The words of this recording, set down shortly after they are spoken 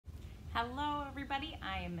Hello everybody,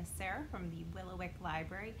 I am Miss Sarah from the Willoughby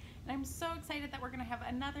Library, and I'm so excited that we're going to have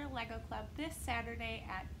another LEGO Club this Saturday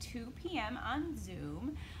at 2 p.m. on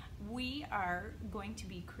Zoom. We are going to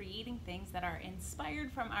be creating things that are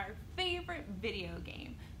inspired from our favorite video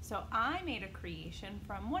game. So I made a creation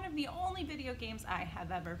from one of the only video games I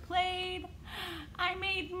have ever played. I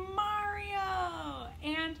made Mario!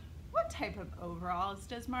 And what type of overalls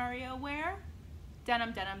does Mario wear?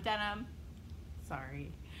 Denim, denim, denim.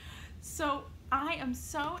 Sorry. So I am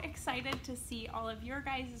so excited to see all of your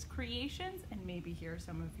guys' creations and maybe hear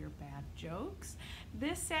some of your bad jokes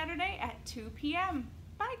this Saturday at 2 p.m.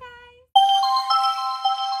 Bye guys!